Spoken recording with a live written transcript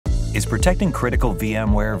Is protecting critical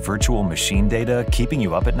VMware Virtual Machine data keeping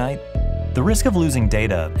you up at night? The risk of losing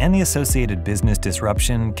data and the associated business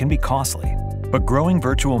disruption can be costly, but growing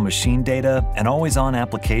virtual machine data and always-on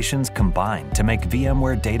applications combine to make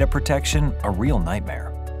VMware data protection a real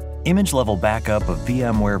nightmare. Image-level backup of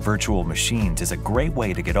VMware virtual machines is a great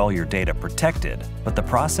way to get all your data protected, but the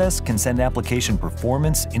process can send application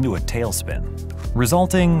performance into a tailspin,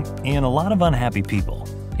 resulting in a lot of unhappy people,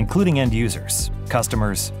 including end users,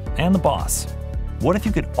 customers, and the boss. What if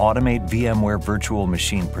you could automate VMware virtual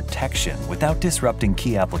machine protection without disrupting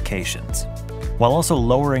key applications, while also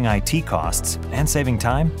lowering IT costs and saving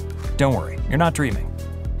time? Don't worry, you're not dreaming.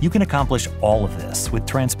 You can accomplish all of this with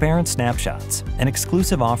Transparent Snapshots, an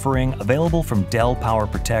exclusive offering available from Dell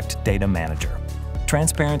PowerProtect Data Manager.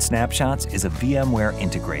 Transparent Snapshots is a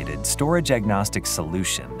VMware-integrated, storage-agnostic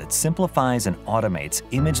solution that simplifies and automates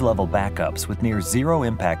image-level backups with near zero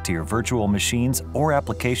impact to your virtual machines or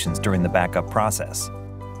applications during the backup process,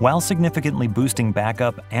 while significantly boosting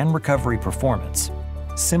backup and recovery performance.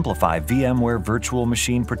 Simplify VMware virtual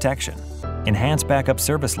machine protection, enhance backup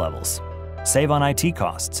service levels, save on IT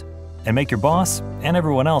costs, and make your boss and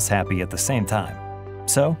everyone else happy at the same time,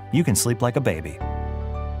 so you can sleep like a baby.